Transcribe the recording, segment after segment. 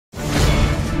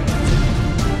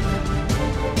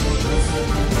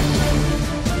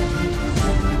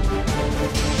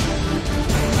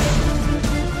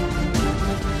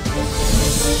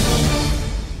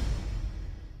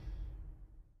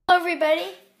everybody,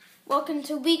 welcome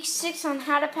to week 6 on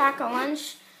how to pack a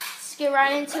lunch. Let's get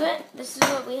right into it. This is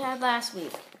what we had last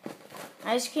week.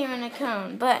 Ice cream and a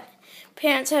cone, but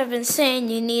parents have been saying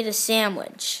you need a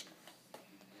sandwich.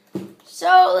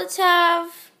 So let's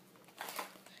have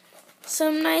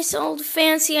some nice old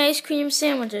fancy ice cream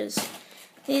sandwiches.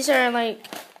 These are like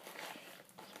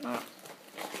not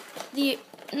the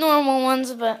normal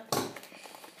ones, but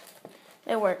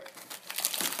they work.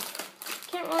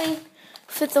 Can't really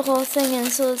fit the whole thing in,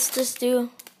 so let's just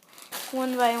do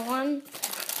one by one.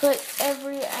 Put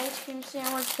every ice cream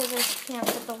sandwich because I can't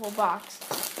fit the whole box.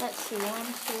 Let's see,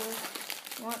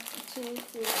 1, 2,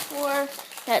 3, 4.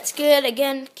 That's good.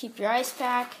 Again, keep your ice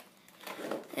pack.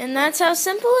 And that's how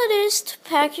simple it is to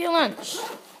pack your lunch.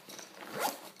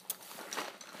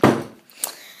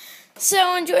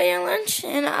 So enjoy your lunch,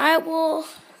 and I will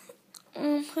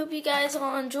hope you guys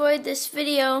all enjoyed this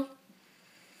video.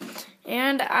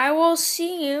 And I will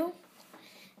see you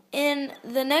in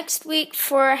the next week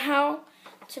for how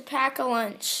to pack a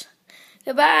lunch.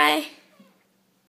 Goodbye.